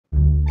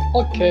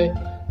Okay,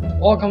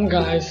 welcome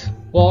guys.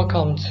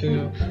 Welcome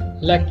to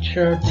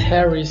lecture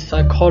Terry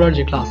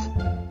psychology class.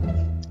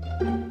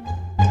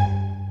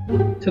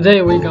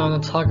 Today we're gonna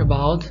talk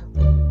about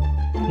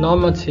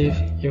normative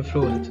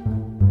influence.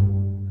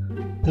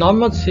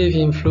 Normative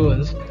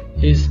influence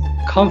is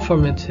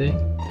conformity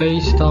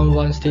based on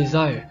one's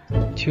desire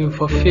to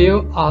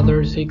fulfill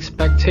others'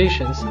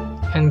 expectations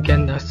and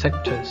gain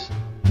acceptance.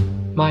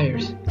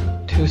 Myers,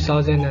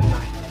 2009.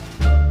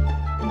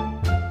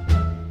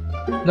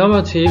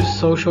 Normative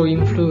social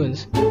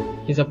influence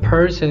is a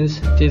person's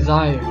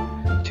desire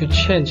to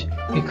change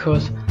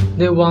because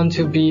they want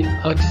to be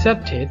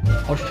accepted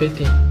or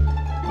fit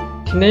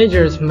in.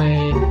 Teenagers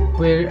may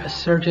wear a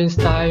certain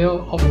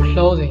style of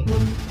clothing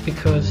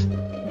because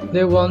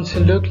they want to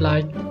look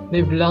like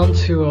they belong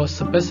to a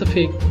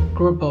specific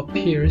group of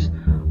peers,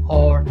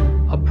 or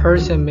a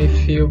person may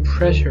feel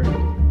pressure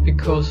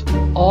because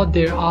all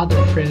their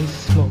other friends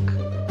smoke.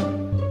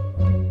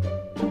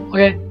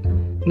 Okay,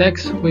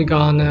 next we're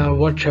gonna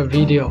watch a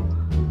video.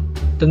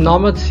 The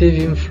normative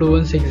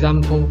influence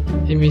example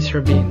in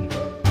Mr. Bean.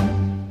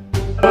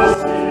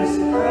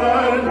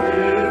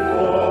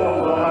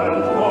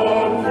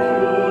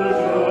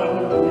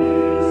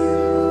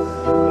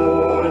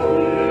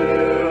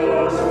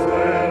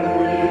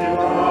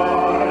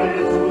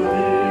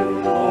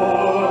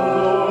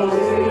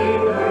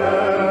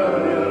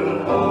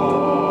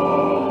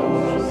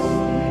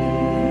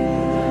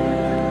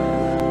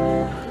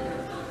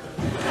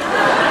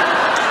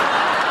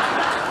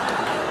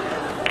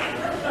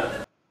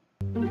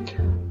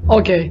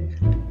 Okay,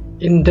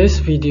 in this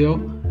video,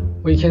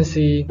 we can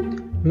see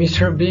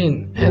Mr.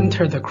 Bean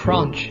enter the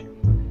crunch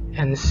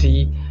and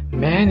see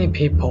many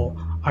people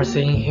are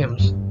singing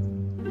hymns.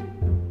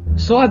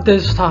 So at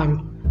this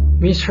time,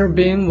 Mr.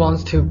 Bean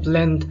wants to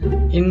blend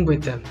in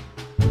with them,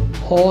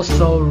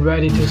 also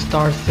ready to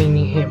start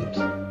singing hymns.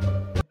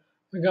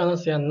 We're gonna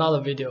see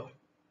another video.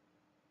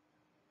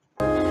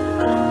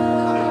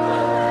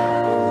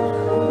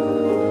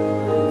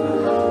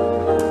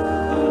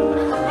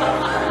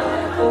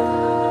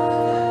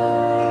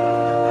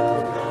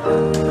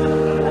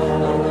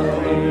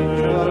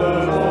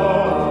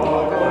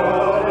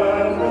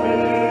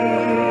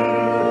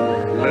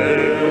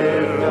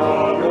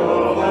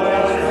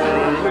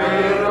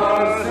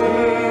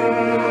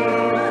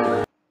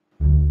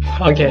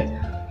 Okay,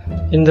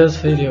 in this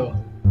video,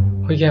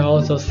 we can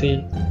also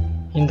see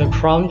in the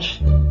crunch,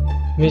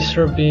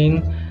 Mr.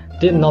 Bean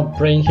did not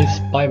bring his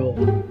Bible,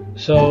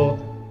 so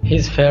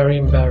he's very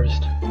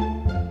embarrassed.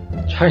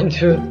 He's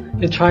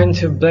trying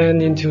to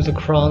blend into the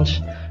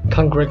crunch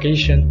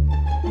congregation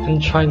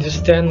and trying to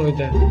stand with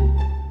them,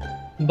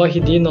 but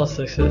he did not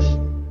succeed.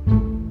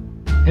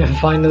 And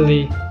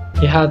finally,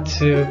 he had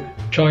to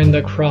join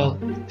the crowd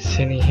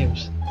singing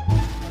hymns.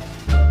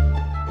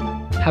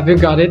 Have you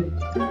got it?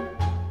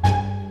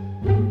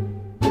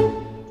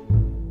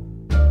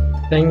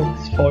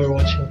 Thanks for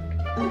watching.